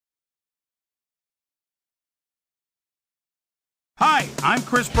Hi, I'm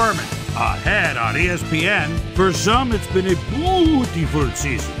Chris Berman. Ahead on ESPN. For some, it's been a beautiful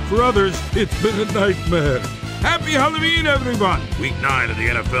season. For others, it's been a nightmare. Happy Halloween, everyone. Week 9 of the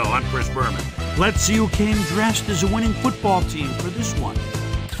NFL. I'm Chris Berman. Let's see who came dressed as a winning football team for this one.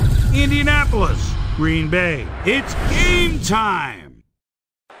 Indianapolis, Green Bay. It's game time.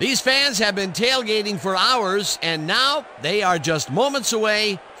 These fans have been tailgating for hours, and now they are just moments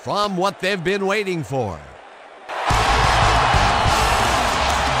away from what they've been waiting for.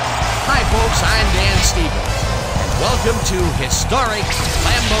 Hi, folks. I'm Dan Stevens. Welcome to historic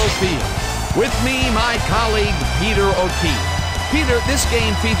Lambeau Field. With me, my colleague, Peter O'Keefe. Peter, this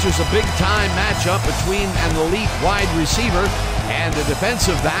game features a big-time matchup between an elite wide receiver and a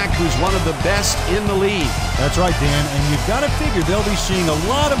defensive back who's one of the best in the league. That's right, Dan, and you've got to figure they'll be seeing a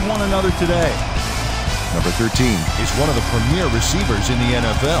lot of one another today. Number 13 is one of the premier receivers in the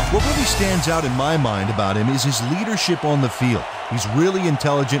NFL. What really stands out in my mind about him is his leadership on the field. He's really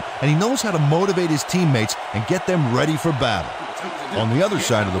intelligent, and he knows how to motivate his teammates and get them ready for battle. On the other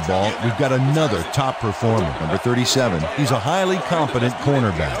side of the ball, we've got another top performer, number 37. He's a highly competent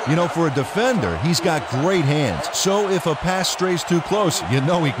cornerback. You know, for a defender, he's got great hands. So if a pass strays too close, you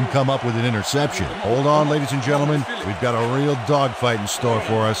know he can come up with an interception. Hold on, ladies and gentlemen. We've got a real dogfight in store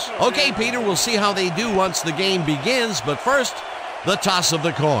for us. Okay, Peter, we'll see how they do once the game begins. But first, the toss of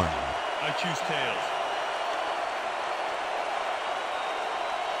the coin. I choose tails.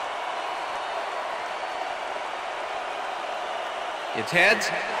 It's heads.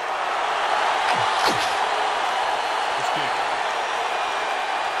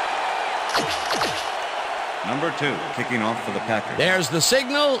 Number 2, kicking off for the Packers. There's the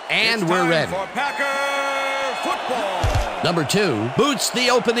signal, and we're ready. For Packer football. Number 2 boots the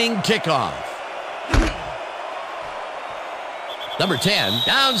opening kickoff. Number 10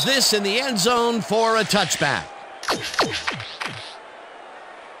 downs this in the end zone for a touchback.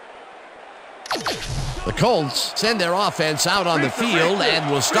 The Colts send their offense out on the field and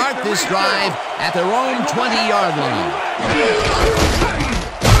will start this drive at their own 20-yard line.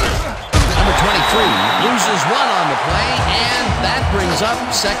 Number 23 loses one on the play, and that brings up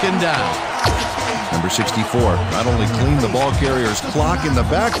second down. Number 64 not only cleaned the ball carrier's clock in the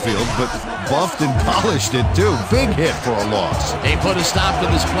backfield, but buffed and polished it too. Big hit for a loss. They put a stop to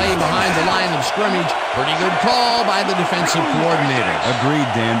this play behind the line of scrimmage. Pretty good call by the defensive coordinator. Agreed,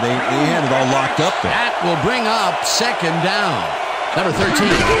 Dan. They had it all locked up there. That will bring up second down. Number 13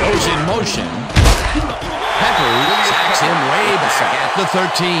 goes in motion. Peppers sacks him way back at the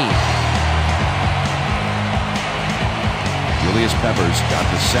 13. Julius Peppers got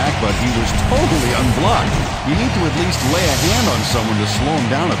the sack, but he was totally unblocked. You need to at least lay a hand on someone to slow him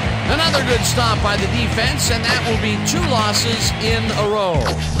down a bit. Another good stop by the defense, and that will be 2 losses in a row.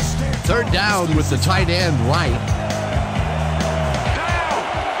 Third down with the tight end right.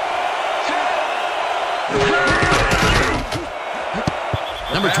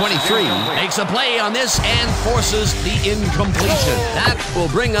 Number 23 makes a play on this and forces the incompletion. That will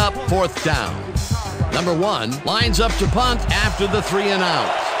bring up fourth down. Number 1 lines up to punt after the 3 and out.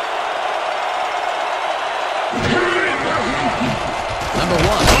 Number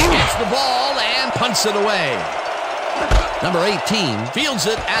 1 gets the ball and punts it away. Number 18 fields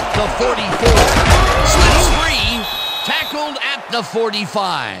it at the 44. Slips free, tackled at the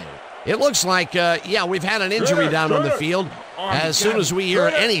 45. It looks like, we've had an injury down on the field. As soon as we hear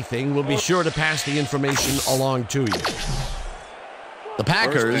anything, we'll be sure to pass the information along to you. The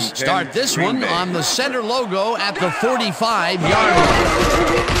Packers start this one on the center logo at the 45-yard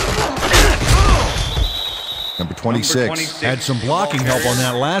line. Number 26 had some blocking help on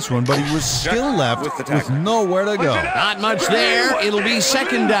that last one, but he was still left with nowhere to go. Not much there. It'll be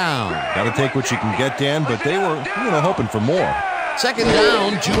second down. Got to take what you can get, Dan, but they were, hoping for more. Second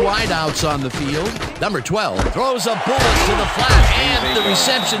down, 2 wideouts on the field. Number 12 throws a bullet to the flat, and the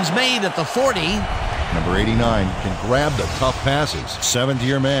reception's made at the 40. Number 89 can grab the tough passes.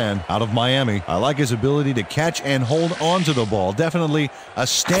 7th-year man out of Miami. I like his ability to catch and hold on to the ball. Definitely a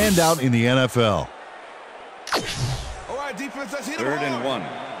standout in the NFL. All right, defense, let's hit it. 3rd and 1.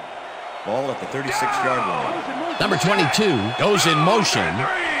 Ball at the 36-yard line. Number 22 goes in motion.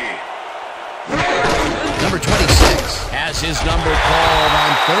 Number 26 has his number called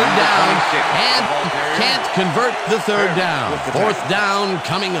on 3rd down and can't convert the 3rd down. 4th down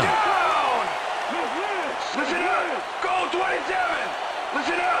coming up. Listen up, go 27.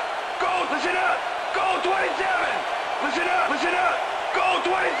 Listen up, go, listen up, go 27. Listen up, go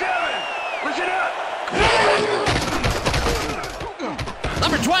 27. Listen up.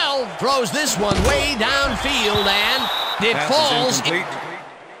 Number 12 throws this one way downfield, and it falls.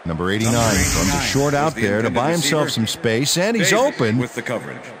 Number 89 runs a short out there to buy himself some space, and he's open. With the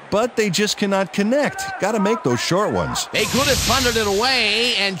coverage. But they just cannot connect. Got to make those short ones. They could have punted it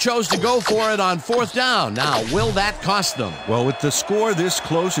away and chose to go for it on 4th down. Now, will that cost them? Well, with the score this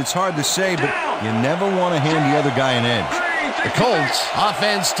close, it's hard to say, but you never want to hand the other guy an edge. The Colts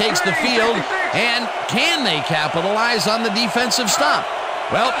offense takes the field, and can they capitalize on the defensive stop?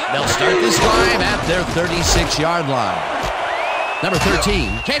 Well, they'll start this drive at their 36-yard line. Number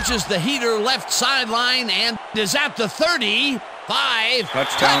 13 catches the heater left sideline and is at the 35.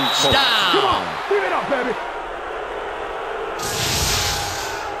 Touchdown. Come on, give it up, baby.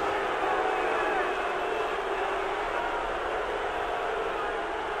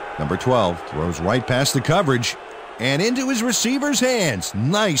 Number 12 throws right past the coverage and into his receiver's hands.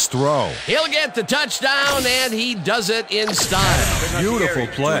 Nice throw. He'll get the touchdown, and he does it in style. Beautiful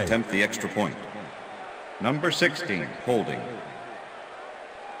play. To attempt the extra point. Number 16, holding.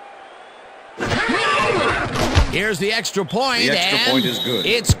 Here's the extra point, The extra and point is good.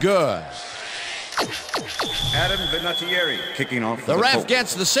 It's good. Adam Vinatieri kicking off for The ref Colts.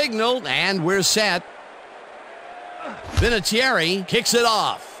 gets the signal, and we're set. Vinatieri kicks it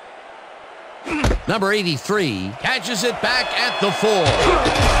off. Number 83 catches it back at the 4.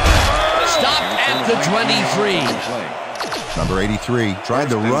 Stopped at the 23. Number 83 tried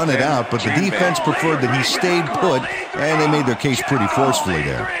to run it out, but the defense preferred that he stayed put, and they made their case pretty forcefully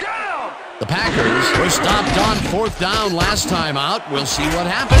there. The Packers were stopped on 4th down last time out. We'll see what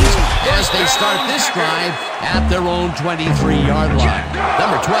happens as they start this drive at their own 23-yard line.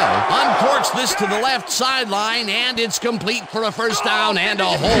 Number 12 uncorks this to the left sideline, and it's complete for a first down and a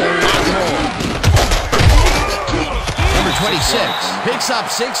whole lot more. Number 26 picks up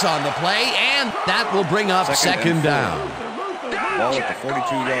 6 on the play, and that will bring up second down. Ball at the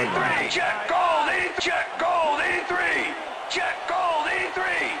 42-yard line. Check goal, 83. Check goal, 83. Check goal,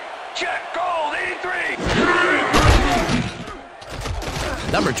 83. Check goal, 83.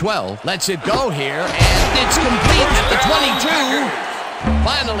 Number 12 lets it go here, and it's complete at the 22.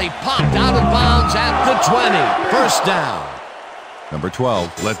 Finally popped out of bounds at the 20. First down. Number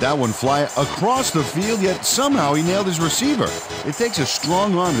 12 let that one fly across the field, yet somehow he nailed his receiver. It takes a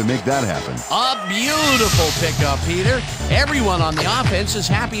strong arm to make that happen. A beautiful pickup, Peter. Everyone on the offense is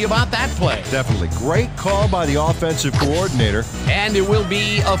happy about that play. Definitely. Great call by the offensive coordinator. And it will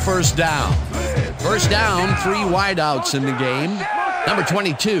be a first down. First down, 3 wideouts in the game. Number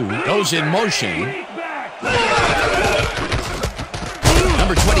 22 goes in motion.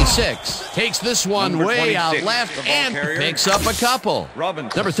 Number 26 takes this one Number way out 26, left the ball and carrier. picks up a couple.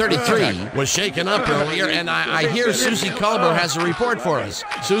 Robinson. Number 33 was shaken up earlier, and I hear Susie Culber has a report for us.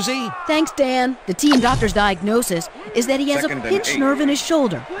 Susie? Thanks, Dan. The team doctor's diagnosis is that he has a Second and pinched 8. nerve in his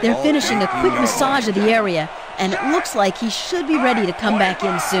shoulder. They're finishing a quick massage of the area, and it looks like he should be ready to come back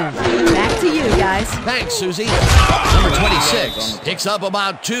in soon. Back to you, guys. Thanks, Susie. Number 26 picks up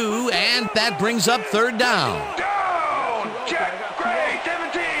about 2, and that brings up third down. Down. Check grade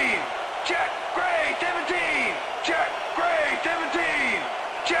 17. Check grade 17. Check grade 17.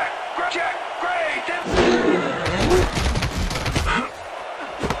 Check grade 17.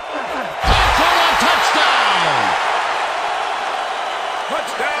 For a touchdown!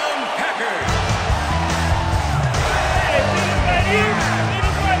 Touchdown, Packers.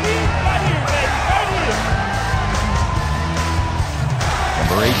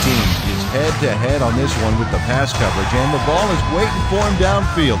 Number 18 is head-to-head on this one with the pass coverage, and the ball is waiting for him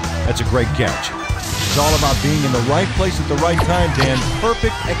downfield. That's a great catch. It's all about being in the right place at the right time, Dan.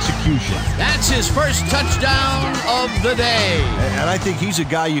 Perfect execution. That's his first touchdown of the day. And I think he's a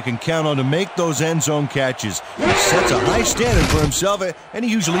guy you can count on to make those end zone catches. He sets a high standard for himself, and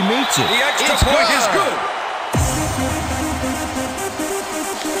he usually meets it. The extra It's point is good. good.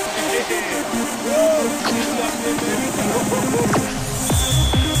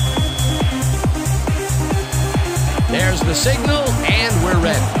 There's the signal, and we're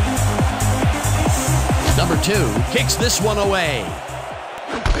ready. Number 2 kicks this one away.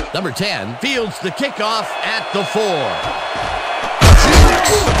 Number 10 fields the kickoff at the 4.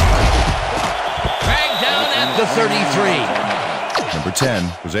 Dragged down at the 33. Number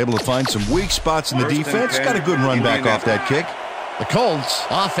 10 was able to find some weak spots in the defense. Got a good run back off that kick. The Colts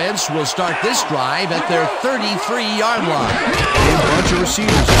offense will start this drive at their 33-yard line. A bunch of receivers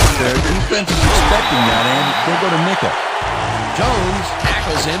out there. Defense is expecting that, and they'll go to nickel. Jones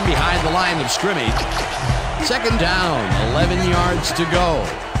tackles him behind the line of scrimmage. Second down, 11 yards to go.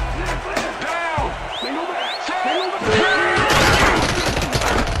 Down. Single back. Single back.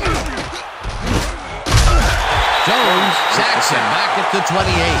 Jones sacks him back at the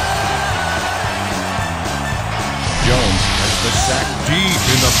 28. Jones has the the sack deep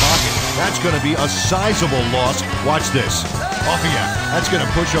in the pocket. That's going to be a sizable loss. Watch this. Oh, yeah. That's going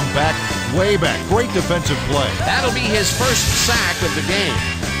to push him back, way back. Great defensive play. That'll be his first sack of the game.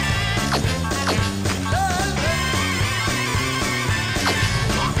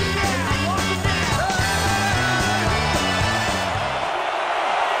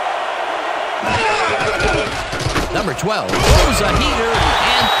 Number 12 throws a heater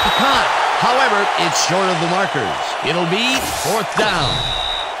and caught. However, it's short of the markers. It'll be 4th down.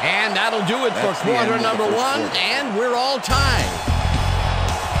 And that'll do it for quarter number 1, and we're all tied.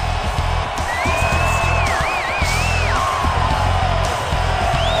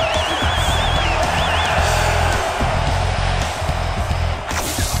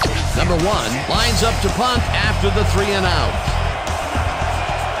 Number 1 lines up to punt after the 3-and-out.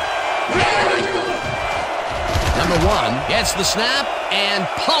 Number 1 gets the snap and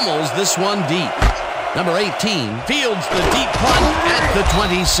pummels this one deep. Number 18 fields the deep punt at the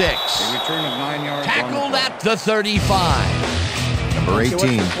 26. A return of 9 yards. Tackled at the 35. Number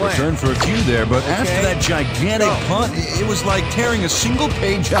 18 returned for a few there, but after that gigantic punt, it was like tearing a single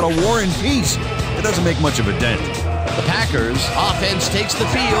page out of War and Peace. It doesn't make much of a dent. The Packers offense takes the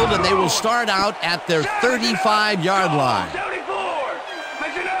field, and they will start out at their 35-yard line. 74.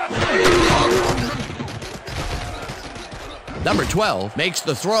 Listen up. Number 12 makes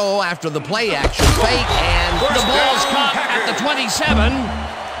the throw after the play-action fake, and the ball's caught at the 27,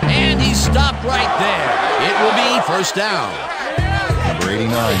 and he's stopped right there. It will be 1st down. Number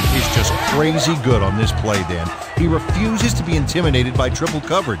 89 is just crazy good on this play, Dan. He refuses to be intimidated by triple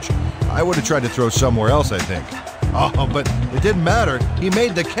coverage. I would have tried to throw somewhere else, I think. Oh, but it didn't matter. He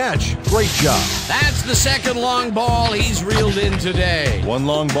made the catch. Great job. That's the 2nd long ball he's reeled in today. 1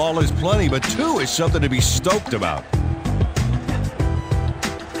 long ball is plenty, but 2 is something to be stoked about.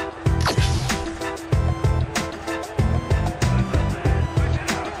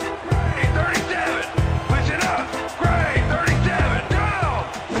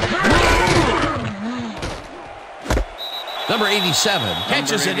 Number 87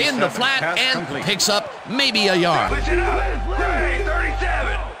 catches it in the flat and picks up maybe a yard. Listen up, Gray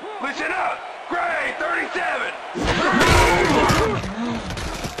 37. Listen up, Gray 37.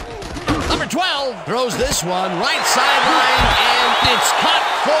 Number 12 throws this one right sideline, and it's caught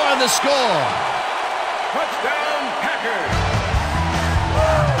for the score. Touchdown, Packers.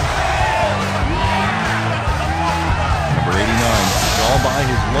 Number 89 is all by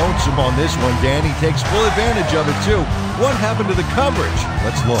his lonesome on this one, Dan. He takes full advantage of it, too. What happened to the coverage?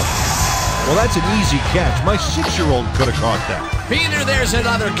 Let's look. Well, that's an easy catch. My 6-year-old could have caught that. Peter, there's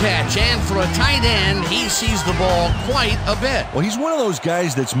another catch, and for a tight end, he sees the ball quite a bit. Well, he's one of those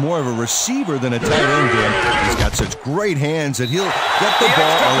guys that's more of a receiver than a tight end, Dan. He's got such great hands that he'll get the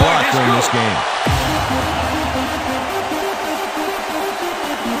ball a lot during this game.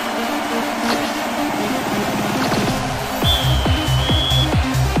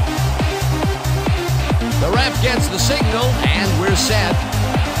 Gets the signal, and we're set.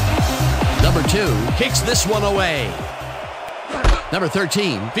 Number 2 kicks this one away. Number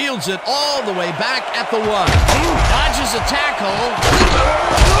 13 fields it all the way back at the 1. Dodges a tackle.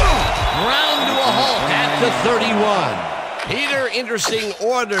 Ground to a halt at the 31. Peter, interesting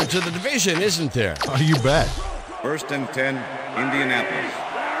order to the division, isn't there? Oh, you bet. 1st and 10, Indianapolis.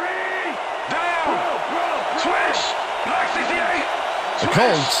 Down. Switch. Black 68. The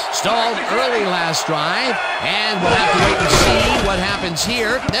Colts stalled early last drive, and we'll have to wait and see what happens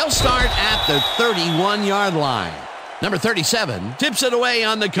here. They'll start at the 31-yard line. Number 37 tips it away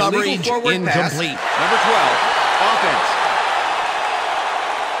on the coverage, incomplete. Number 12, offense.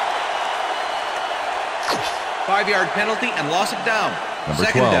 5-yard penalty and loss of down. Number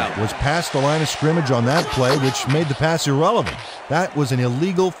 12 down. was past the line of scrimmage on that play, which made the pass irrelevant. That was an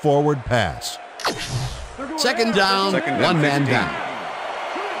illegal forward pass. 2nd down, 1 man down.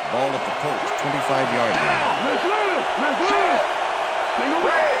 Ball at the Colts, 25-yard line.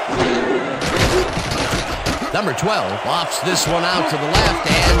 Number 12 lofts this one out to the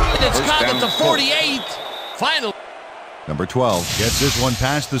left, and it's caught at the 48. Final. Number 12 gets this one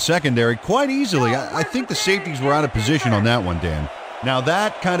past the secondary quite easily. I think the safeties were out of position on that one, Dan. Now,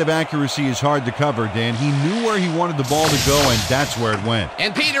 that kind of accuracy is hard to cover, Dan. He knew where he wanted the ball to go, and that's where it went.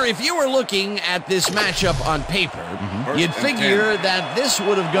 And, Peter, if you were looking at this matchup on paper, you'd figure that this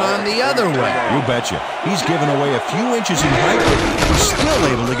would have gone the other way. You betcha. He's given away a few inches in height, but he's still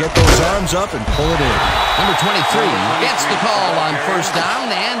able to get those arms up and pull it in. Number 23 gets the call on 1st down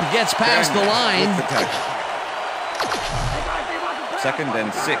and gets past the line. 2nd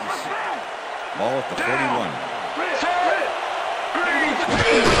and 6. Ball at the 41.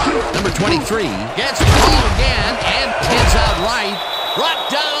 Number 23 gets the ball again and heads out right. Brought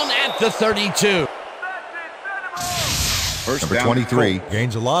down at the 32. Number 23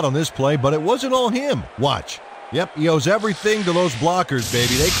 gains a lot on this play, but it wasn't all him. Watch. Yep, he owes everything to those blockers,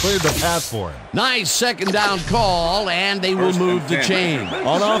 baby. They cleared the path for him. Nice second down call, and they will move the chain.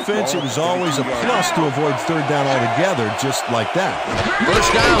 On offense, it was always a plus to avoid third down altogether, just like that.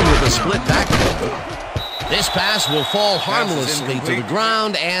 First down with a split backfield. This pass will fall harmlessly to the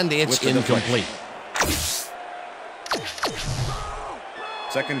ground, and it's incomplete.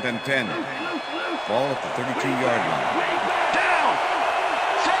 Second and 10. Ball at the 32-yard line.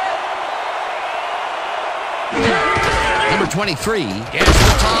 Number 23 gets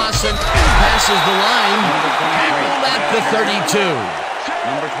the toss and passes the line. Tackled at the 32.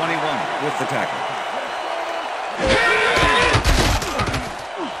 Number 21 with the tackle.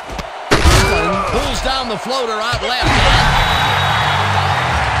 Pulls down the floater out left.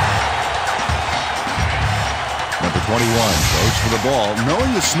 Number 21 goes for the ball,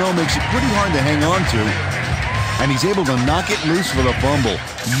 knowing the snow makes it pretty hard to hang on to, and he's able to knock it loose for the fumble.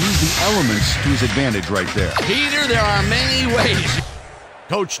 Use the elements to his advantage right there. Peter, there are many ways.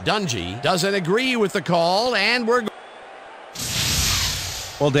 Coach Dungy doesn't agree with the call, and we're...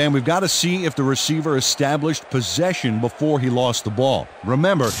 Well, Dan, we've got to see if the receiver established possession before he lost the ball.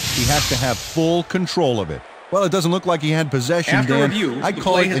 Remember, he has to have full control of it. Well, it doesn't look like he had possession, After Dan. review, I'd the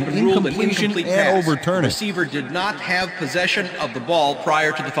call play it has an been ruled an incompletion incomplete and pass. overturn The it. receiver did not have possession of the ball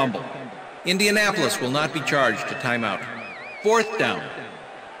prior to the fumble. Indianapolis will not be charged a timeout. Fourth down.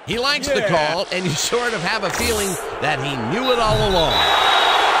 He likes the call, and you sort of have a feeling that he knew it all along.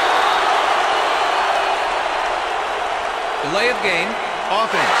 Delay of game.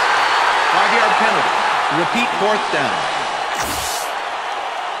 Offense. 5-yard penalty. Repeat fourth down.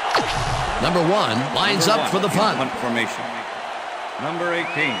 Number 1 lines up for the punt. Punt formation. Number 18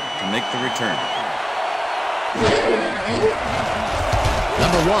 to make the return.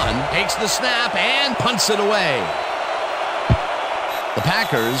 Number 1 takes the snap and punts it away. The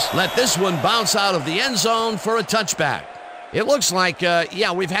Packers let this one bounce out of the end zone for a touchback. It looks like,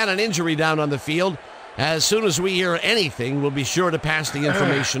 we've had an injury down on the field. As soon as we hear anything, we'll be sure to pass the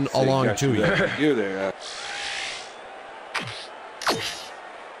information along to you. You're there.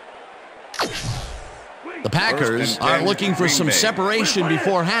 The Packers are looking for some separation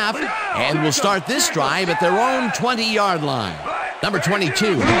before half and will start this drive at their own 20-yard line. Number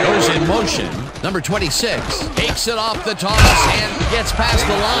 22 goes in motion. Number 26 takes it off the toss and gets past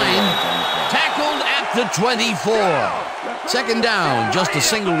the line. Tackled at the 24. Second down, just a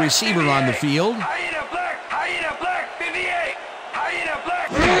single receiver on the field. Hyena black, 58. Hyena black.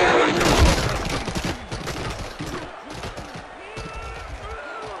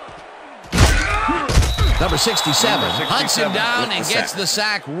 Number 67 hunts him down and gets the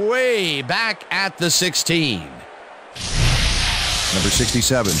sack way back at the 16. Number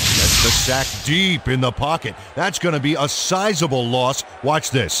 67 gets the sack deep in the pocket. That's going to be a sizable loss.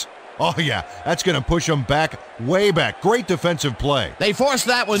 Watch this. Oh, yeah, that's going to push them back, way back. Great defensive play. They forced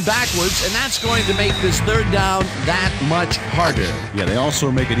that one backwards, and that's going to make this third down that much harder. Yeah, they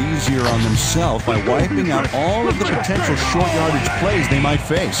also make it easier on themselves by wiping out all of the potential short yardage plays they might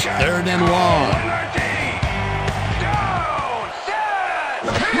face. Third and long.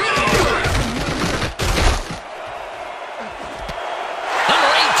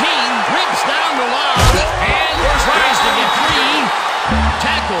 Number 18 rips down the line and tries to get free.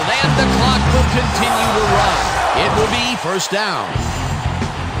 Tackled, and the clock will continue to run. It will be first down.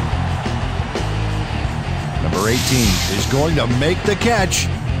 Number 18 is going to make the catch.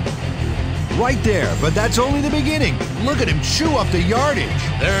 Right there, but that's only the beginning. Look at him chew up the yardage.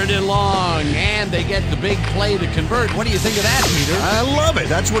 Third and long, and they get the big play to convert. What do you think of that, Peter? I love it.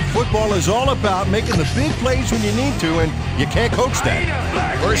 That's what football is all about, making the big plays when you need to, and you can't coach that.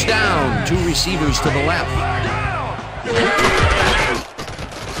 First down, 2 receivers to the left.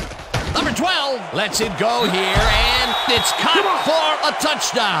 Number 12 lets it go here, and it's caught for a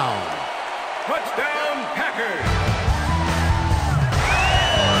touchdown. Touchdown, Packers.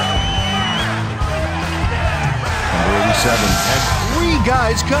 Number 87 had 3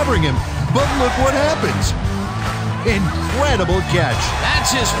 guys covering him, but look what happens. Incredible catch.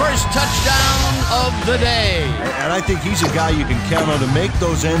 That's his first touchdown of the day. And I think he's a guy you can count on to make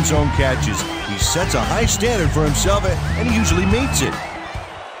those end zone catches. He sets a high standard for himself, and he usually meets it.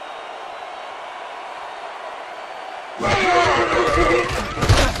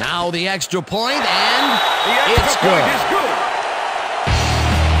 Now the extra point, and it's good.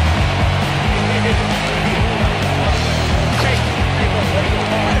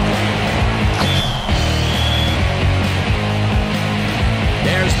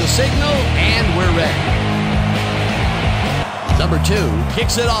 signal, and we're ready. Number 2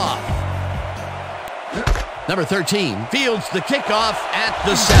 kicks it off. Number 13 fields the kickoff at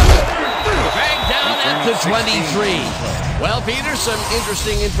the 7. Dragged down at the 23. Well, Peter, some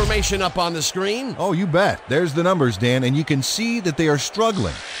interesting information up on the screen. Oh, you bet. There's the numbers, Dan, and you can see that they are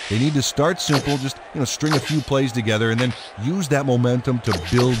struggling. They need to start simple, just string a few plays together, and then use that momentum to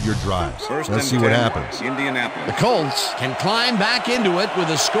build your drives. Let's see what happens. Indianapolis. The Colts can climb back into it with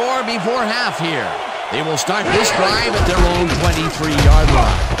a score before half here. They will start this drive at their own 23-yard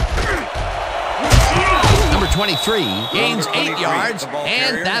line. Number 23 gains 8 yards,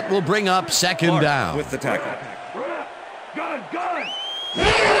 and that will bring up second down. With the tackle.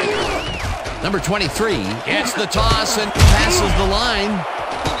 Number 23 gets the toss and passes the line.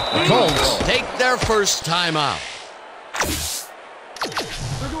 The Colts take their first timeout.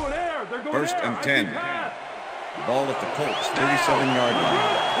 First and 10. Ball at the Colts, 37-yard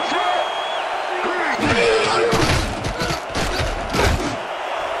line.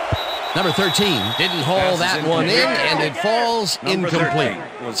 Number 13 didn't haul that one in, and it falls incomplete.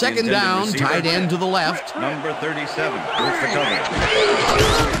 Second down, tight end to the left. Number 37 with the cover.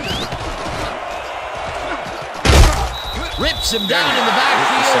 Rips him down in the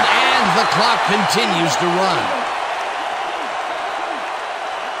backfield, and the clock continues to run.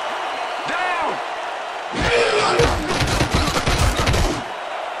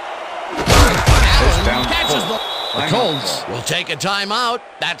 Allen catches the Colts will take a timeout.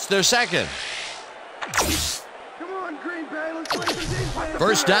 That's their second.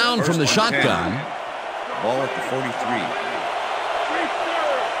 First down from the shotgun. Ball at the 43.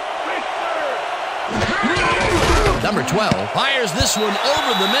 Number 12 fires this one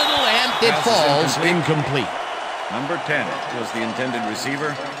over the middle, and it falls incomplete. Number 10 was the intended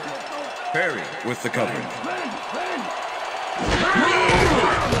receiver. Perry with the coverage.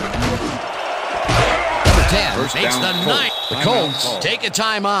 Number 10 First makes down, the Colts. ninth. The Colts take a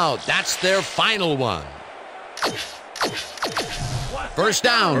timeout. That's their final one. First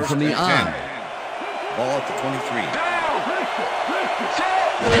down from the on. Ball at the 23.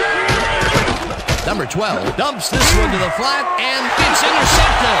 Number 12 dumps this one to the flat, and it's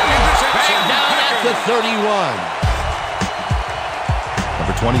intercepted. Dragged down at the 31.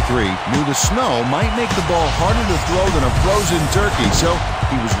 Number 23 knew the snow might make the ball harder to throw than a frozen turkey, so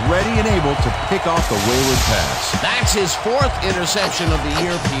he was ready and able to pick off the wayward pass. That's his 4th interception of the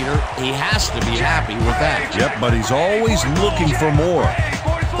year, Peter. He has to be happy with that. Yep, but he's always looking for more.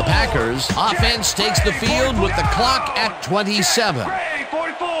 The Packers offense takes the field with the clock at 27. Gray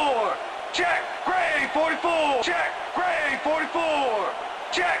 44. Check. Gray 44. Check. Gray 44.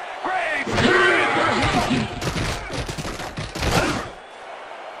 Check. Gray.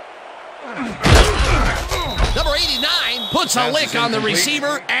 Number 89 puts a lick on the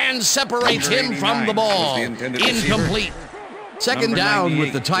receiver and separates him from the ball. Incomplete. Second down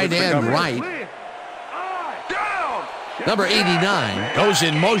with the tight end right. Number 89 goes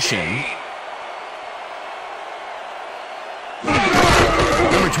in motion.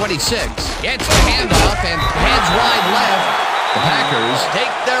 Number 26 gets the handoff and heads wide left. The Packers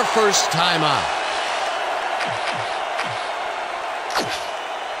take their first timeout.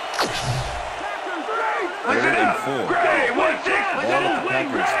 Third and 4. Gray 16. Ball at the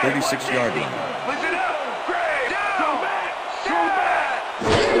Packers, 36-yard line. Listen up. Gray down.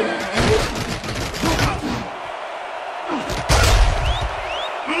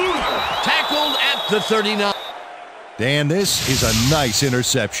 Tackled at the 39. Dan, this is a nice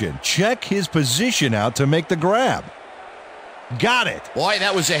interception. Check his position out to make the grab. Got it. Boy,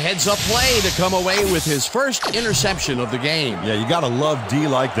 that was a heads-up play to come away with his first interception of the game. Yeah, you got to love D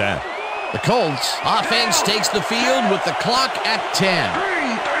like that. The Colts offense takes the field with the clock at 10.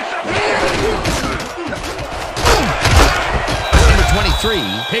 Number 23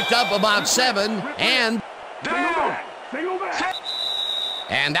 picked up about 7, and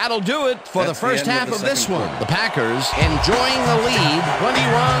that'll do it for the first half of this one. The Packers enjoying the lead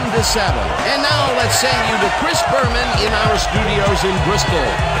 21-7. And now let's send you to Chris Berman in our studios in Bristol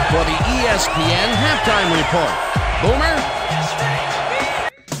for the ESPN halftime report. Boomer?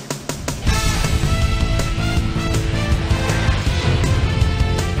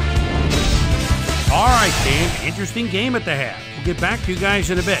 All right, Dan, interesting game at the half. We'll get back to you guys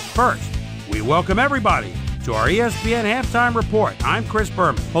in a bit. First, we welcome everybody to our ESPN halftime report. I'm Chris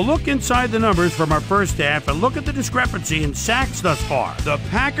Berman. A look inside the numbers from our first half and look at the discrepancy in sacks thus far. The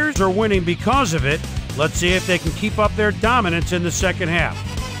Packers are winning because of it. Let's see if they can keep up their dominance in the second half.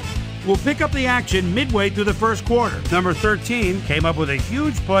 We'll pick up the action midway through the first quarter. Number 13 came up with a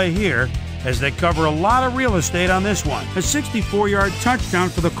huge play here as they cover a lot of real estate on this one. A 64-yard touchdown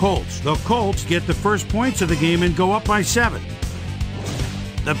for the Colts. The Colts get the first points of the game and go up by 7.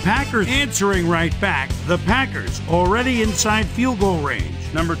 The Packers answering right back. The Packers already inside field goal range.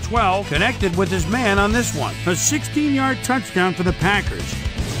 Number 12 connected with his man on this one. A 16-yard touchdown for the Packers.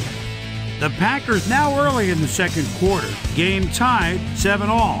 The Packers now early in the second quarter. Game tied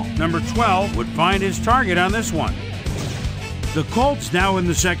 7-all. Number 12 would find his target on this one. The Colts now in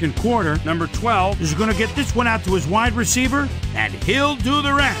the second quarter. Number 12 is going to get this one out to his wide receiver, and he'll do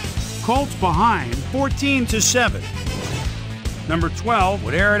the rest. Colts behind 14-7. Number 12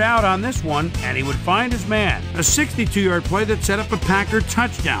 would air it out on this one, and he would find his man. A 62-yard play that set up a Packer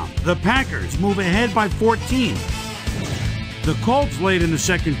touchdown. The Packers move ahead by 14. The Colts late in the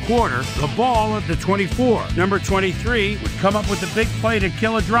second quarter, the ball at the 24. Number 23 would come up with a big play to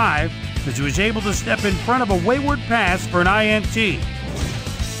kill a drive as he was able to step in front of a wayward pass for an INT.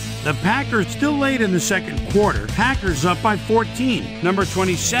 The Packers still late in the second quarter. Packers up by 14. Number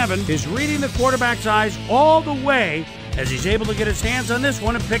 27 is reading the quarterback's eyes all the way as he's able to get his hands on this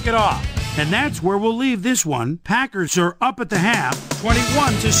one and pick it off. And that's where we'll leave this one. Packers are up at the half,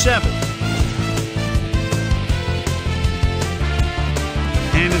 21-7.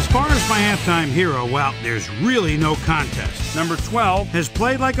 And as far as my halftime hero, well, there's really no contest. Number 12 has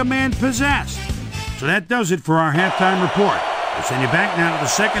played like a man possessed. So that does it for our halftime report. We'll send you back now to the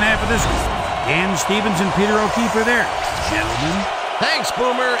second half of this one. Dan Stevens and Peter O'Keefe are there. Gentlemen. Thanks,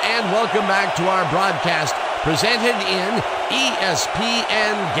 Boomer, and welcome back to our broadcast presented in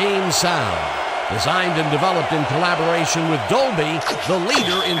ESPN Game Sound. Designed and developed in collaboration with Dolby, the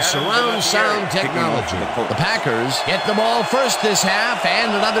leader in surround sound technology. The Packers get the ball first this half,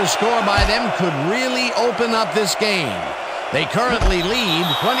 and another score by them could really open up this game. They currently lead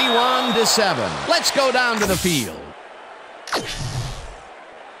 21-7. Let's go down to the field.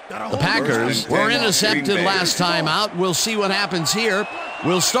 The Packers were intercepted last time out. We'll see what happens here.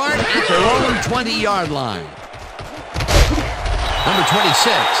 We'll start at their own 20-yard line. Number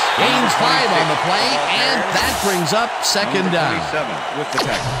 26 gains 5 on the play, and that brings up second down. 27 with the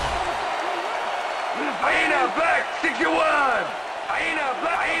tackle. Hyena back, 61. Hyena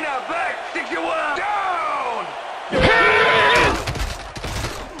back, 61. Down.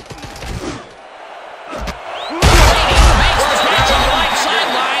 On the right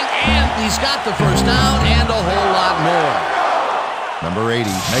sideline, and he's got the first down and a whole lot more. Number 80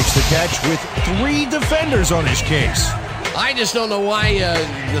 makes the catch with 3 defenders on his case. I just don't know why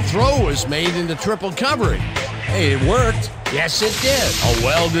the throw was made into triple coverage. Hey, it worked. Yes, it did. A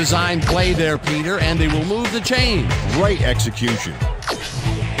well-designed play there, Peter, and they will move the chain. Great execution.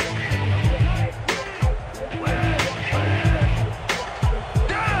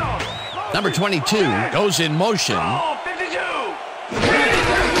 Number 22 goes in motion. Oh, 52.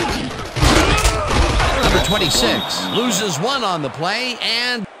 Number 26 loses 1 on the play,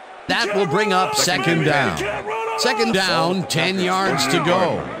 and that will bring up second down. Second down, 10 yards to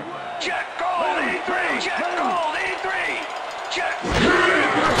go. Check, goal, 83. Check, goal, 83. Check.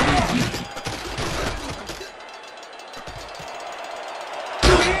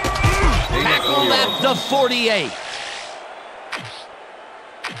 Tackled at the 48.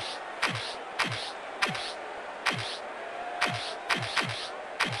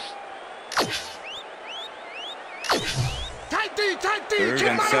 Third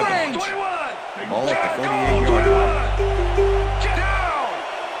and 7. 21. Ball at the 48-yard line. Check down.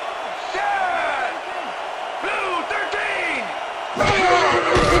 Set. Blue, 13.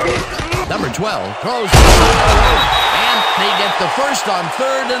 Number 12 throws the ball, and they get the first on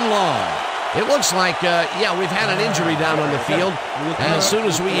 3rd and long. It looks like, we've had an injury down on the field. And as soon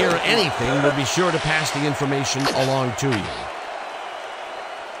as we hear anything, we'll be sure to pass the information along to you.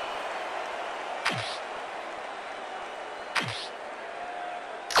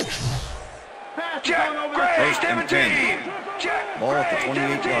 Check, Gray, First and 17. Check, Ball at the Gray,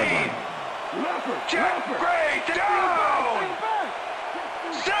 28-yard 17. line. Check, Gray, down.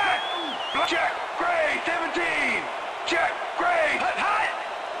 Set. Check, Gray, 17. Check, Gray, hut.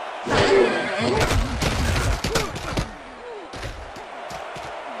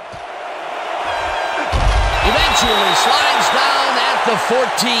 Eventually slides down at the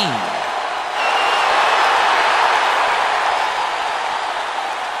 14.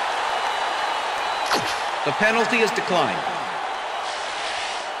 The penalty is declined.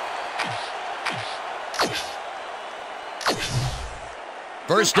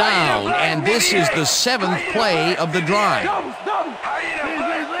 First down, and this is the 7th play of the drive. Number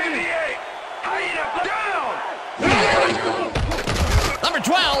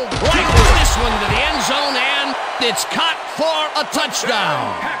 12 rifles this one to the end zone, and it's caught for a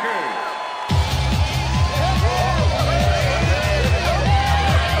touchdown.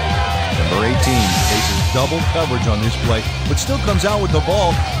 double coverage on this play, but still comes out with the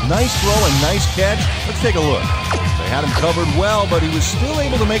ball. Nice throw and nice catch. Let's take a look. They had him covered well, but he was still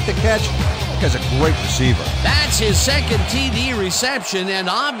able to make the catch. That guy's a great receiver. That's his second TD reception, and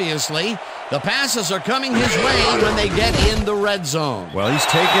obviously the passes are coming his way when they get in the red zone. Well, he's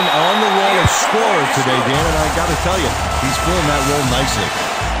taken on the role of scorer today, Dan, and I got to tell you, he's filling that role nicely.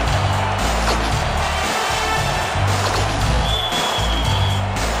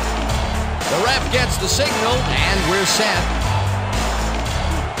 The ref gets the signal, and we're set.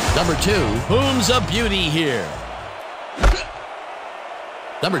 Number 2, whom's a beauty here?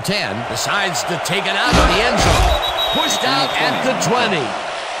 Number 10 decides to take it out of the end zone. Pushed out at the 20.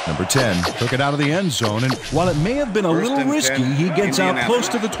 Number 10 took it out of the end zone, and while it may have been a little risky, he gets out close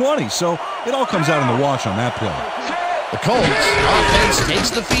to the 20, so it all comes out in the wash on that play. The Colts offense takes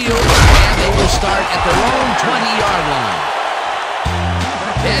the field, and they will start at their own 20-yard line.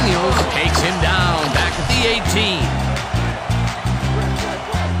 Daniels takes him down back at the 18.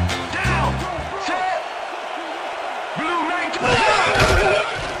 Down, set, blue 19.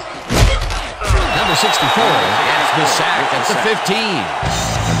 Number 64 gets the sack at the 15.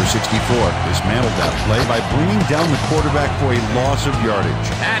 Number 64 dismantled that play by bringing down the quarterback for a loss of yardage.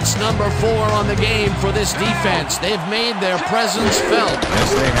 That's number 4 on the game for this defense. They've made their presence felt.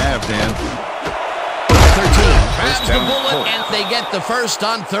 Yes, they have, Dan. 13 grabs the bullet, and they get the first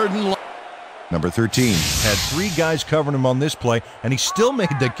on 3rd and long. Number 13 had 3 guys covering him on this play, and he still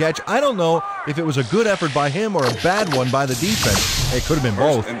made the catch. I don't know if it was a good effort by him or a bad one by the defense. It could have been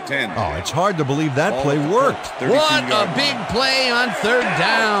both. Oh, it's hard to believe that play worked. What a big play on 3rd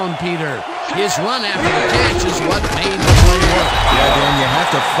down, Peter. His run after the catch is what made the play work. Yeah, Dan, you have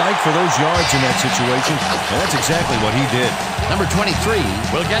to fight for those yards in that situation, and that's exactly what he did. Number 23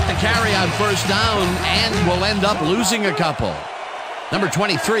 will get the carry on 1st down and will end up losing a couple. Number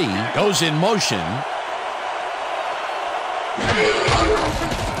 23 goes in motion.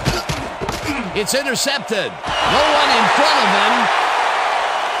 It's intercepted. No one in front of him.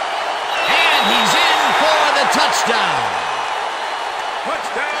 And he's in for the touchdown.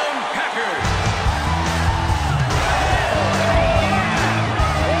 Touchdown, Packers.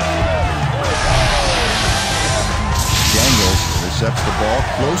 Daniels intercepts the ball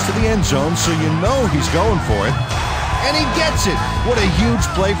close to the end zone, so you know he's going for it. And he gets it. What a huge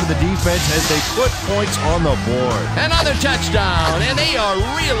play for the defense as they put points on the board. Another touchdown, and they are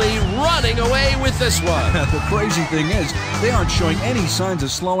really running away with this one. The crazy thing is, they aren't showing any signs of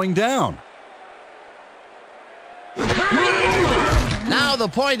slowing down. Now the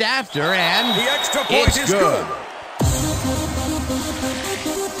point after, and The extra point it's is good.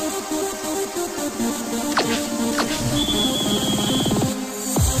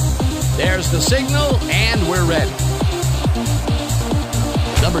 There's the signal, and we're ready.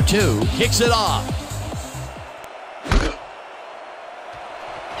 Number 2 kicks it off.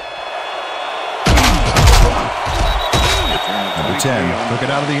 Number 10 took it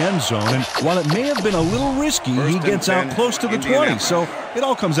out of the end zone, and while it may have been a little risky, he gets out close to the 20, so it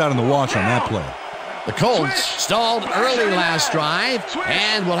all comes out in the wash on that play. The Colts stalled early last drive,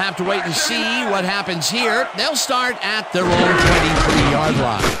 and we'll have to wait and see what happens here. They'll start at their own 23-yard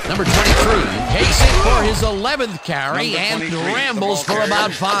line. Number 23 takes it for his 11th carry and rambles for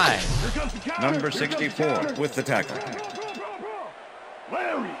about 5. Number 64 with the tackle.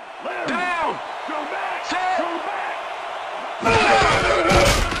 Larry, down, go back,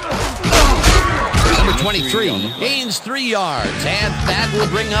 Number 23 gains 3 yards, and that will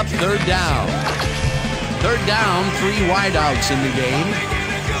bring up 3rd down. 3rd down, 3 wideouts in the game.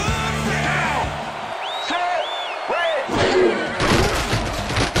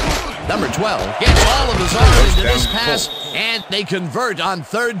 Number 12 gets all of his arms into this pass, and they convert on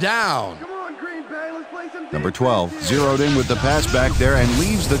 3rd down. Number 12 zeroed in with the pass back there and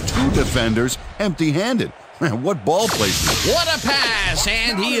leaves the 2 defenders empty-handed. What ball placement. What a pass,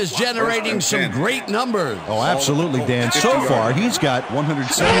 and he is generating some great numbers. Oh, absolutely, Dan. So far, he's got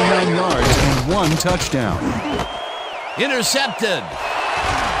 179 yards and 1 touchdown. Intercepted.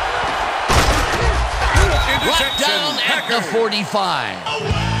 Brought down at the 45.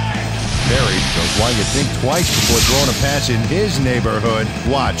 Barry shows why you think twice before throwing a pass in his neighborhood.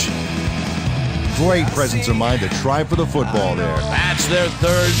 Watch. Great presence of mind to try for the football there. That's their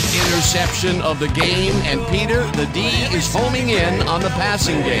 3rd interception of the game, and Peter, the D, is homing in on the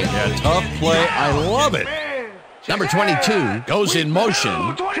passing game. Yeah, tough play. I love it. Number 22 goes in motion.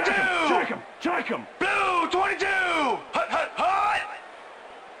 Blue 22! Strike him! Blue 22! Hut, hut, hut!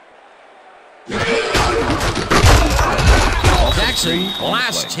 Jackson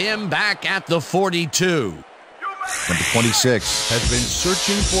blasts him back at the 42. Number 26 has been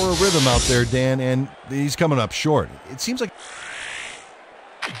searching for a rhythm out there, Dan, and he's coming up short. It seems like...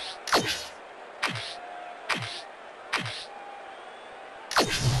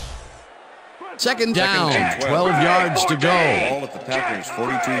 Second down, 12 yards to go. Ball at the Packers'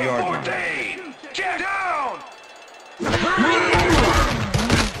 42-yard line. Get down!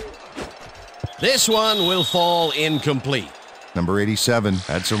 This one will fall incomplete. Number 87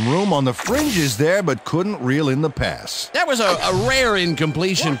 had some room on the fringes there, but couldn't reel in the pass. That was a rare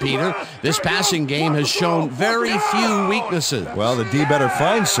incompletion, Peter. This passing game has shown very few weaknesses. Well, the D better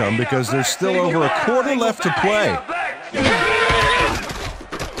find some because there's still over a quarter left to play.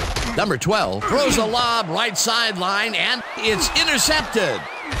 Number 12 throws a lob right sideline, and it's intercepted.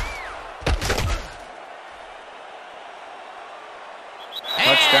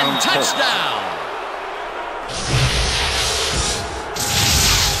 And touchdown.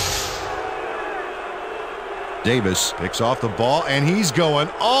 Davis picks off the ball, and he's going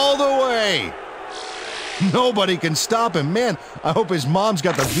all the way. Nobody can stop him. Man, I hope his mom's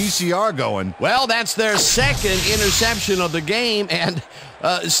got the VCR going. Well, that's their second interception of the game, and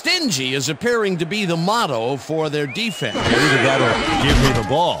stingy is appearing to be the motto for their defense. Either that or give me the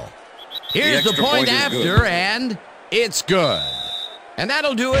ball. Here's the point after, and it's good. And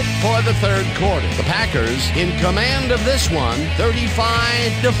that'll do it for the third quarter. The Packers in command of this one,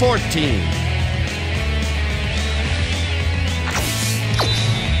 35-14.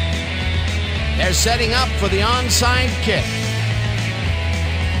 They're setting up for the onside kick.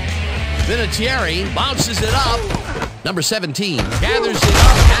 Vinatieri bounces it up. Number 17 gathers it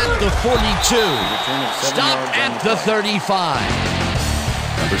up at the 42. Stopped at the 35.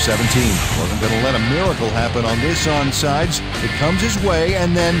 Number 17 wasn't going to let a miracle happen on this onside. It comes his way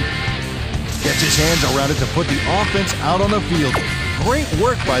and then gets his hands around it to put the offense out on the field. Great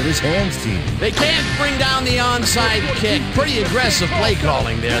work by this hands team. They can't bring down the onside kick. Pretty aggressive play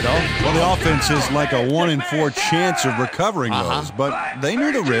calling there, though. Well, the offense is like a 1 in 4 chance of recovering those, but they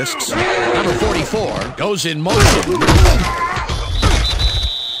knew the risks. Number 44 goes in motion.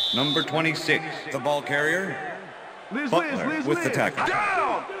 Number 26, the ball carrier, Butler with the tackle.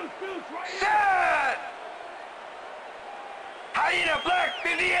 Down! Set! Hyena Black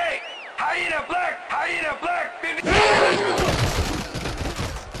 58! Hyena Black 58!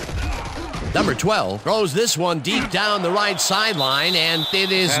 Number 12 throws this one deep down the right sideline, and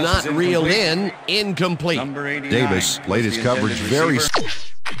it is not reeled in. Incomplete. Number 89 Davis played his coverage very...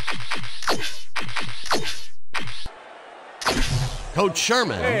 Coach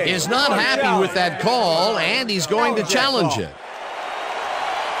Sherman is not happy with that call, and he's going to challenge it.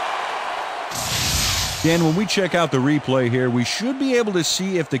 Dan, when we check out the replay here, we should be able to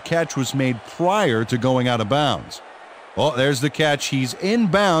see if the catch was made prior to going out of bounds. Oh, there's the catch. He's in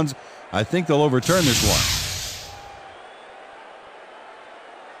bounds. I think they'll overturn this one.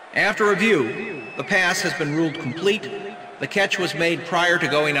 After review, the pass has been ruled complete. The catch was made prior to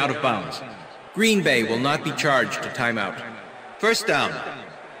going out of bounds. Green Bay will not be charged a timeout. First down.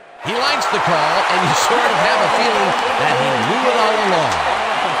 He likes the call, and you sort of have a feeling that he knew it all along.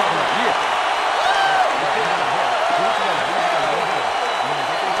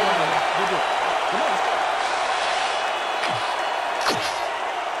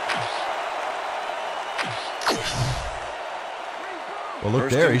 Well,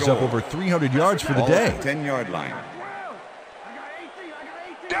 look there. He's up over 300 yards for the day. 10-yard line.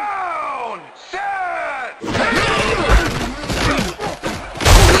 Down! Set!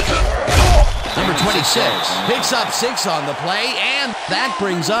 Number 26 picks up 6 on the play, and that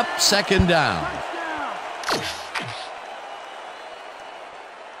brings up second down.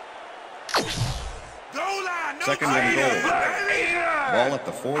 Second and goal. Ball at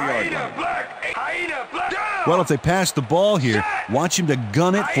the 4-yard line. Well, if they pass the ball here, watch him to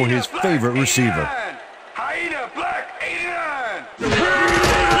gun it for his favorite receiver.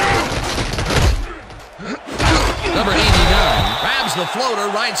 Number 89 grabs the floater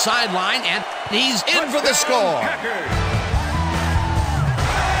right sideline, and he's in for the score.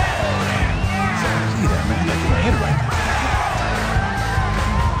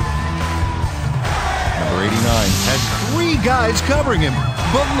 Number 89 had 3 guys covering him,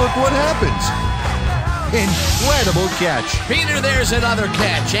 but look what happens. Incredible catch. Peter, there's another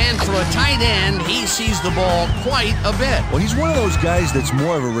catch, and for a tight end, he sees the ball quite a bit. Well, he's one of those guys that's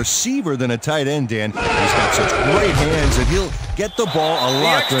more of a receiver than a tight end, Dan. He's got such great hands that he'll get the ball a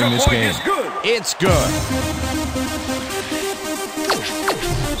lot during this game. It's good.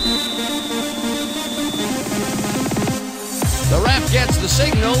 The ref gets the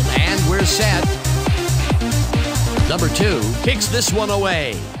signal, and we're set. Number 2 kicks this one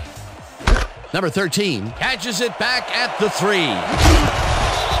away. Number 13 catches it back at the 3.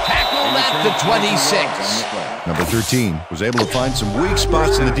 Tackled at the 26. Number 13 was able to find some weak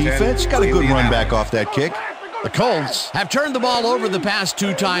spots in the defense. Got a good run back off that kick. The Colts have turned the ball over the past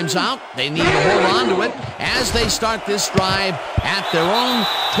 2 times out. They need to hold on to it as they start this drive at their own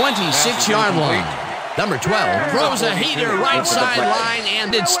 26-yard line. Number 12 throws a heater right sideline,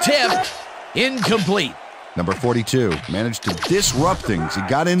 and it's tipped incomplete. Number 42 managed to disrupt things. He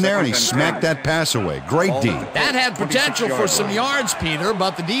got in there and he smacked that pass away. Great D. That had potential for some yards, Peter,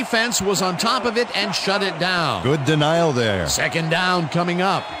 but the defense was on top of it and shut it down. Good denial there. Second down coming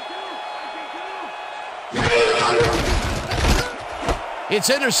up. It's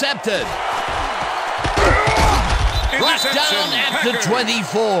intercepted. Brought down at the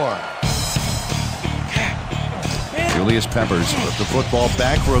 24. Julius Peppers put the football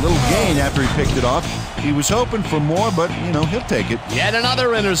back for a little gain after he picked it off. He was hoping for more, but, he'll take it. Yet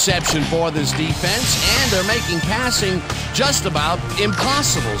another interception for this defense, and they're making passing just about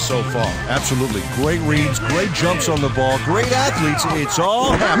impossible so far. Absolutely. Great reads, great jumps on the ball, great athletes. It's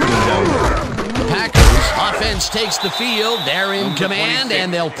all happening down there. The Packers offense takes the field. They're in command,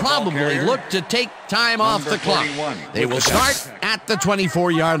 and they'll probably look to take time off the clock. They will start at the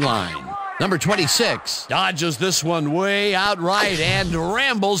 24-yard line. Number 26 dodges this one way out right and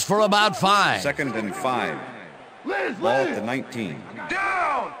rambles for about 5. 2nd and 5. Ball at the 19.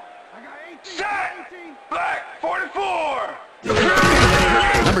 Down! Set! Black 44!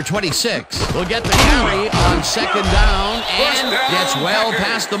 Number 26 will get the carry on 2nd down and gets well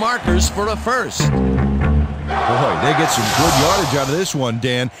past the markers for a first. Boy, they get some good yardage out of this one,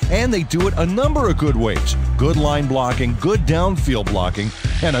 Dan, and they do it a number of good ways. Good line blocking, good downfield blocking,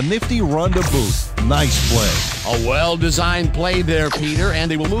 and a nifty run to boot. Nice play. A well-designed play there, Peter,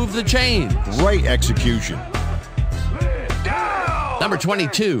 and they will move the chain. Great execution. Number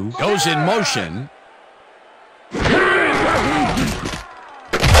 22 goes in motion.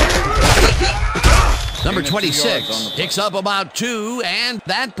 Number 26 picks up about 2, and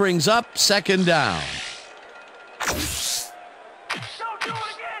that brings up 2nd down. Don't do it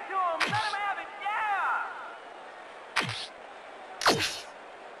again to him! Let him have it,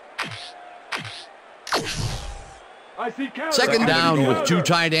 yeah! 2nd down with 2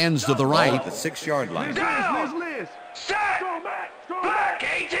 tight ends to the Ball right. at the 6-yard line. Down! Set! Black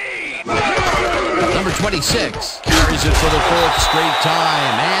 18! Number 26 carries it for the 4th straight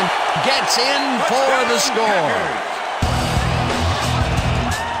time and gets in for the score.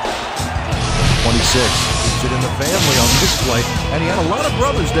 26 keeps it in the family on this play, and he had a lot of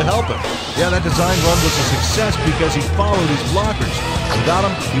brothers to help him. Yeah, that design run was a success because he followed his blockers. Without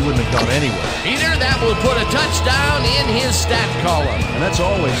him, he wouldn't have gone anywhere. Peter, that will put a touchdown in his stat column. And that's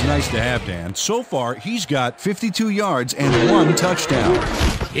always nice to have, Dan. So far, he's got 52 yards and 1 touchdown.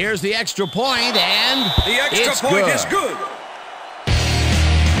 Here's the extra point, and The extra it's point good. is good.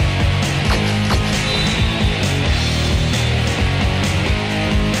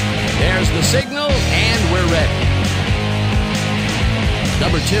 There's the signal, and we're ready.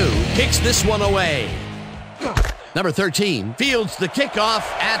 Number 2 kicks this one away. Number 13 fields the kickoff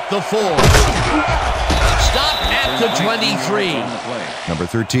at the 4. Stop at the 23. Number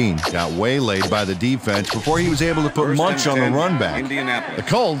 13 got waylaid by the defense before he was able to put much on the run back. The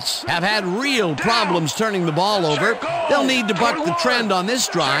Colts have had real problems turning the ball over. They'll need to buck the trend on this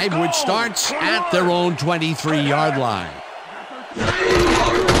drive, which starts at their own 23-yard line.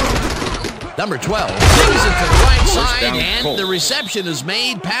 Number 12 brings it to the right side, and the reception is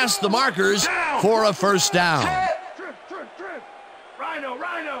made past the markers for a first down. Trip. Rhino.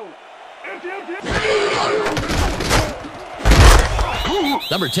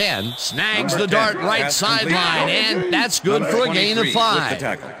 Number 10 snags the dart right sideline, and that's good for a gain of 5.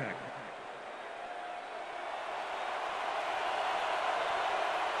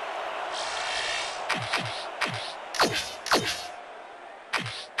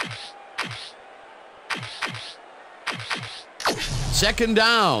 Second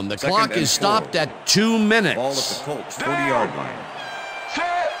down. The clock is stopped at 2 minutes. Ball at the Colts 40-yard line.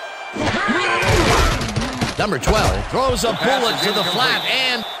 Number 12 throws a bullet to the flat,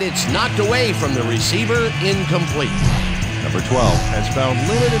 and it's knocked away from the receiver, incomplete. Number 12 has found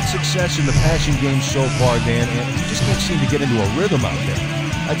limited success in the passing game so far, Dan, and he just can't seem to get into a rhythm out there.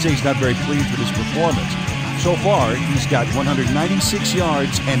 I'd say he's not very pleased with his performance. So far, he's got 196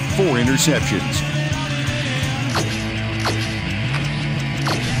 yards and 4 interceptions.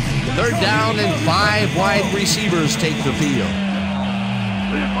 3rd down and 5 wide receivers take the field.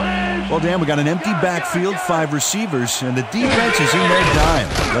 Well, Dan, we got an empty backfield, 5 receivers, and the defense is in their dime.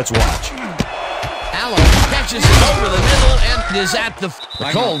 Let's watch. Allen Launches it over the middle and is at the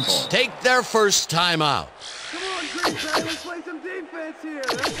Colts take their first timeout. Come on, Green Bay, let's play some defense here.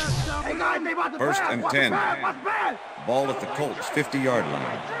 Hey guys, they about to First pass. and What's 10. bad? What's bad? Ball at the Colts 50-yard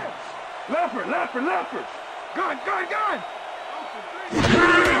line. Leopard. Gun.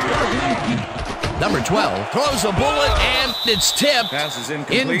 Number 12 throws a bullet and it's tipped. Pass is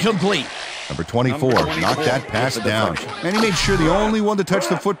incomplete. Incomplete. Number 24 knocked that pass down. And he made sure the only one to touch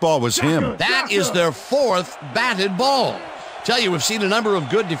the football was him. That is their fourth batted ball. Tell you, we've seen a number of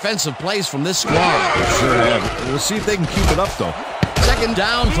good defensive plays from this squad. Sure have. We'll see if they can keep it up, though. Second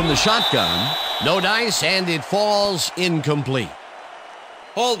down from the shotgun. No dice, and it falls incomplete.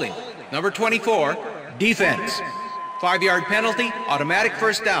 Holding. Number 24, defense. 5-yard penalty, automatic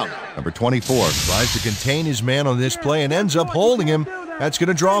first down. Number 24 tries to contain his man on this play and ends up holding him. That's going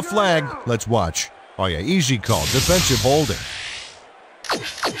to draw a flag. Let's watch. Oh, yeah, easy call. Defensive holding.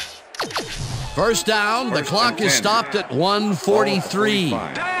 First down, the clock is stopped at 1:43.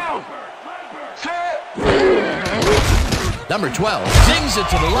 Down. Number 12 zings it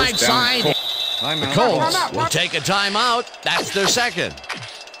to the right side. The Timeout. Colts will take a timeout. That's their second.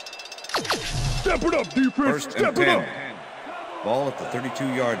 Step it up, defense. First and 10. Ball at the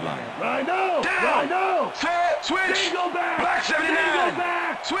 32-yard line. Rhino. Set. Switch. Black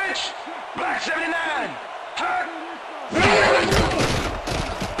 79. Switch. Black 79. Tuck.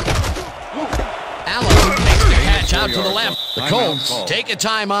 Allen makes the catch out to the left. The Colts take a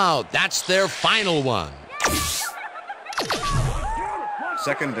timeout. That's their final one.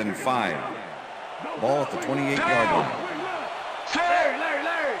 Second and 5. Ball at the 28-yard line.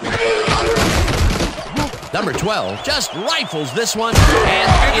 Number 12 just rifles this one,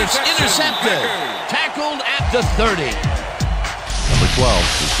 and it's intercepted. Tackled at the 30. Number 12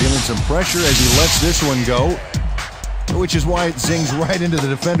 is feeling some pressure as he lets this one go, which is why it zings right into the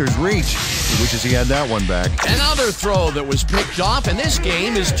defender's reach. He wishes he had that one back. Another throw that was picked off, and this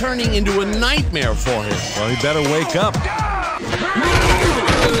game is turning into a nightmare for him. Well, he better wake up. 2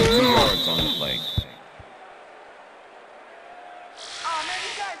 yards on the play. Oh, man,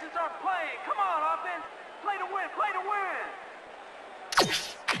 you guys just aren't playing. Come on, offense. Play to win. Play to win.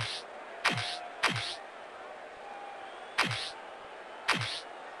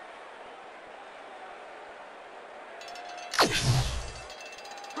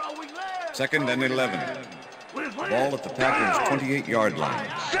 Second and 11. Ball at the Packers' 28-yard line.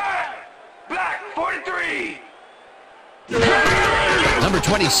 Set. Black 43. Number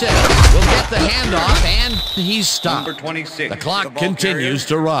 26 will get the handoff, and he's stopped. Number 26. The clock ball continues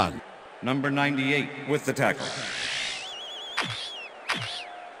to run. Number 98 with the tackle.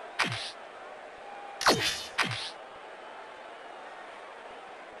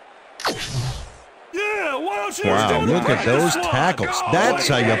 Wow, look at those tackles. That's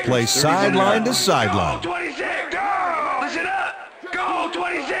how you play sideline to sideline. 26. Go. Listen up. Go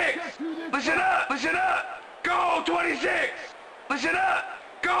 26. Listen up. Listen up. Go 26. Listen up.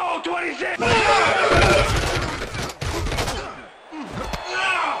 Go 26.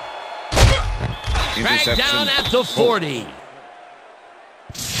 Dragged down at the 40.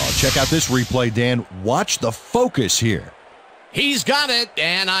 Oh, check out this replay, Dan. Watch the focus here. He's got it,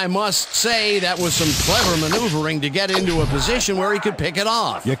 and I must say that was some clever maneuvering to get into a position where he could pick it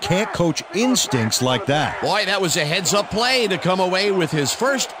off. You can't coach instincts like that. Boy, that was a heads-up play to come away with his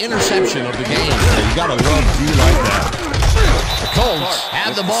first interception of the game. You gotta love D like that. The Colts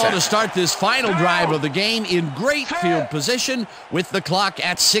have the ball to start this final drive of the game in great field position with the clock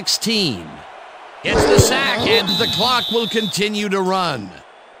at 16. Gets the sack, and the clock will continue to run.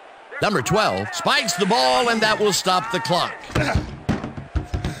 Number 12 spikes the ball, and that will stop the clock. Come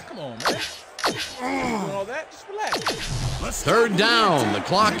on, man. All that, just relax. Third down. The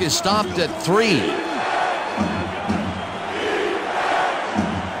clock is stopped at 3.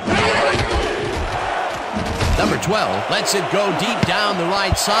 Number 12 lets it go deep down the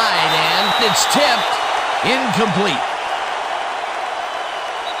right side, and it's tipped. Incomplete.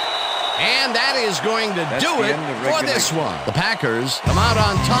 And that is going to do it for this one. The Packers come out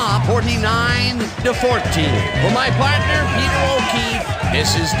on top, 49-14. For my partner, Peter O'Keefe,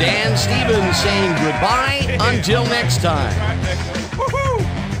 this is Dan Stevens saying goodbye until next time. Woohoo!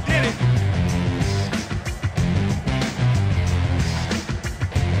 Get it.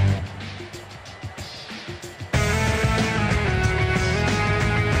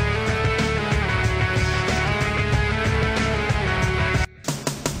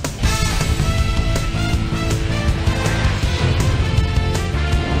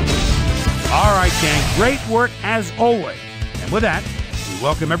 All right, gang, great work as always. And with that, we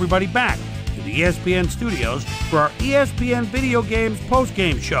welcome everybody back to the ESPN studios for our ESPN Video Games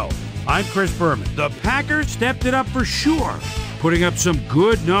post-game show. I'm Chris Berman. The Packers stepped it up for sure, putting up some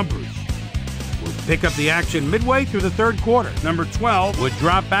good numbers. We'll pick up the action midway through the third quarter. Number 12 would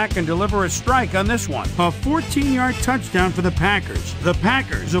drop back and deliver a strike on this one. A 14-yard touchdown for the Packers. The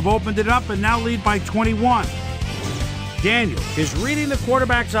Packers have opened it up and now lead by 21. Daniel is reading the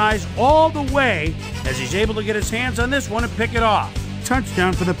quarterback's eyes all the way as he's able to get his hands on this one and pick it off.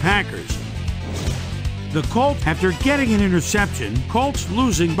 Touchdown for the Packers. The Colts, after getting an interception, Colts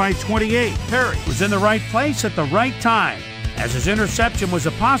losing by 28. Perry was in the right place at the right time, as his interception was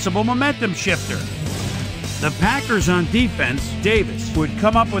a possible momentum shifter. The Packers on defense, Davis would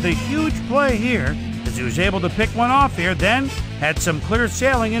come up with a huge play here as he was able to pick one off here, then had some clear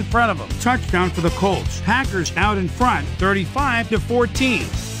sailing in front of him. Touchdown for the Colts. Packers out in front,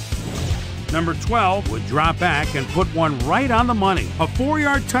 35-14. Number 12 would drop back and put one right on the money. A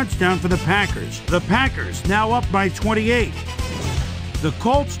 4-yard touchdown for the Packers. The Packers now up by 28. The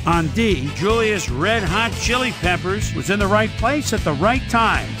Colts on D, Julius Red Hot Chili Peppers was in the right place at the right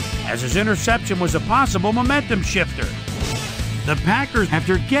time, as his interception was a possible momentum shifter. The Packers,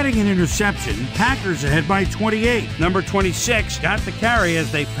 after getting an interception, Packers ahead by 28. Number 26 got the carry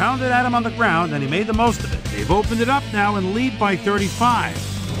as they pounded at him on the ground, and he made the most of it. They've opened it up now and lead by 35.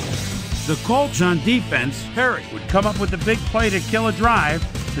 The Colts on defense, Perry would come up with the big play to kill a drive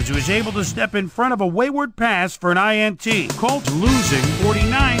as he was able to step in front of a wayward pass for an INT. Colts losing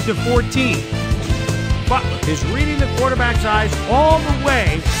 49-14. Butler is reading the quarterback's eyes all the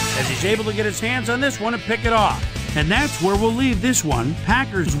way as he's able to get his hands on this one and pick it off. And that's where we'll leave this one.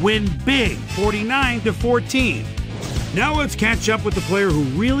 Packers win big, 49-14. Now let's catch up with the player who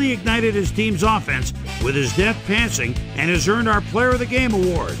really ignited his team's offense with his deft passing and has earned our Player of the Game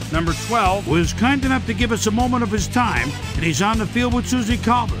award. Number 12 was kind enough to give us a moment of his time, and he's on the field with Susie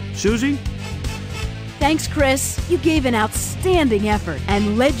Calvert. Susie? Thanks, Chris. You gave an outstanding effort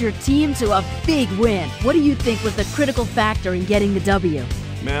and led your team to a big win. What do you think was the critical factor in getting the W?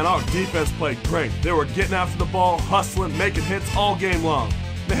 Man, our defense played great. They were getting after the ball, hustling, making hits all game long.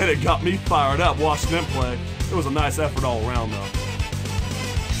 Man, it got me fired up watching them play. It was a nice effort all around, though.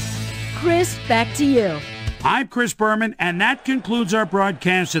 Chris, back to you. I'm Chris Berman, and that concludes our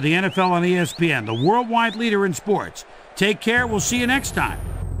broadcast of the NFL on ESPN, the worldwide leader in sports. Take care. We'll see you next time.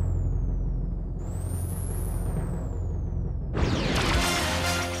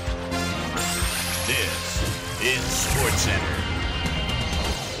 This is SportsCenter.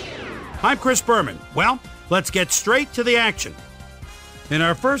 I'm Chris Berman. Well, let's get straight to the action. In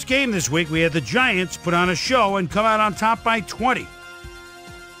our first game this week, we had the Giants put on a show and come out on top by 20.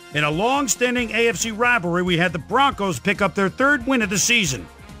 In a long-standing AFC rivalry, we had the Broncos pick up their third win of the season.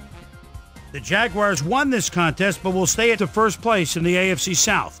 The Jaguars won this contest, but will stay at the first place in the AFC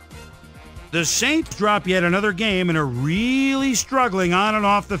South. The Saints drop yet another game and are really struggling on and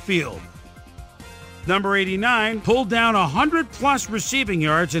off the field. Number 89 pulled down 100-plus receiving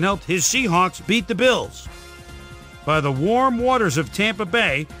yards and helped his Seahawks beat the Bills. By the warm waters of Tampa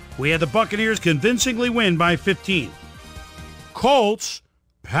Bay, we had the Buccaneers convincingly win by 15. Colts,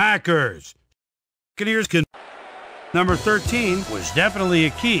 Packers. Buccaneers Number 13 was definitely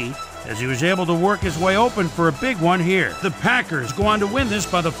a key as he was able to work his way open for a big one here. The Packers go on to win this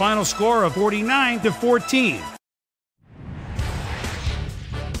by the final score of 49-14.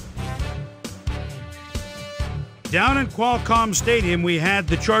 Down in Qualcomm Stadium, we had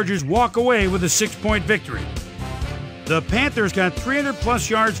the Chargers walk away with a 6-point victory. The Panthers got 300-plus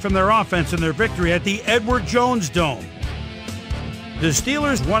yards from their offense in their victory at the Edward Jones Dome. The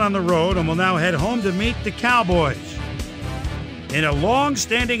Steelers won on the road and will now head home to meet the Cowboys. In a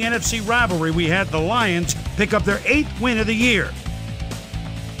long-standing NFC rivalry, we had the Lions pick up their 8th win of the year.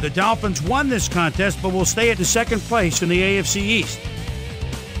 The Dolphins won this contest but will stay at the second place in the AFC East.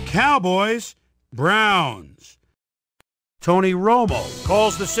 Cowboys, Browns. Tony Romo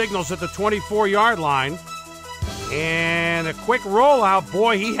calls the signals at the 24-yard line. And a quick rollout.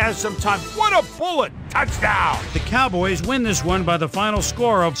 Boy, he has some time. What a bullet! Touchdown! The Cowboys win this one by the final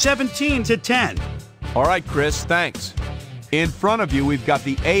score of 17-10. All right, Chris, thanks. In front of you, we've got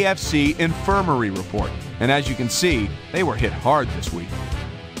the AFC Infirmary Report. And as you can see, they were hit hard this week.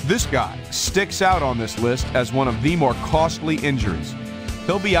 This guy sticks out on this list as one of the more costly injuries.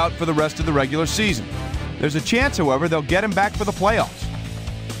 He'll be out for the rest of the regular season. There's a chance, however, they'll get him back for the playoffs.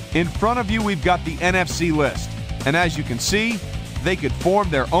 In front of you, we've got the NFC list. And as you can see, they could form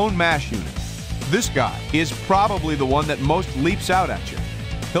their own MASH unit. This guy is probably the one that most leaps out at you.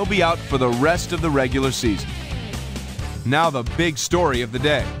 He'll be out for the rest of the regular season. Now the big story of the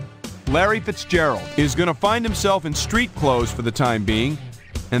day. Larry Fitzgerald is going to find himself in street clothes for the time being,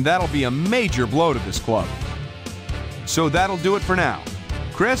 and that'll be a major blow to this club. So that'll do it for now.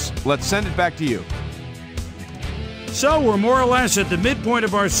 Chris, let's send it back to you. So we're more or less at the midpoint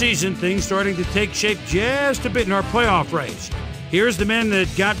of our season, things starting to take shape just a bit in our playoff race. Here's the men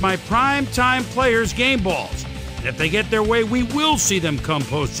that got my prime-time players game balls. And if they get their way, we will see them come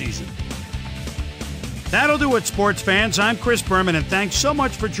postseason. That'll do it, sports fans. I'm Chris Berman, and thanks so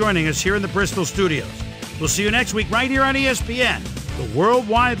much for joining us here in the Bristol studios. We'll see you next week right here on ESPN, the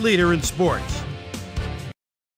worldwide leader in sports.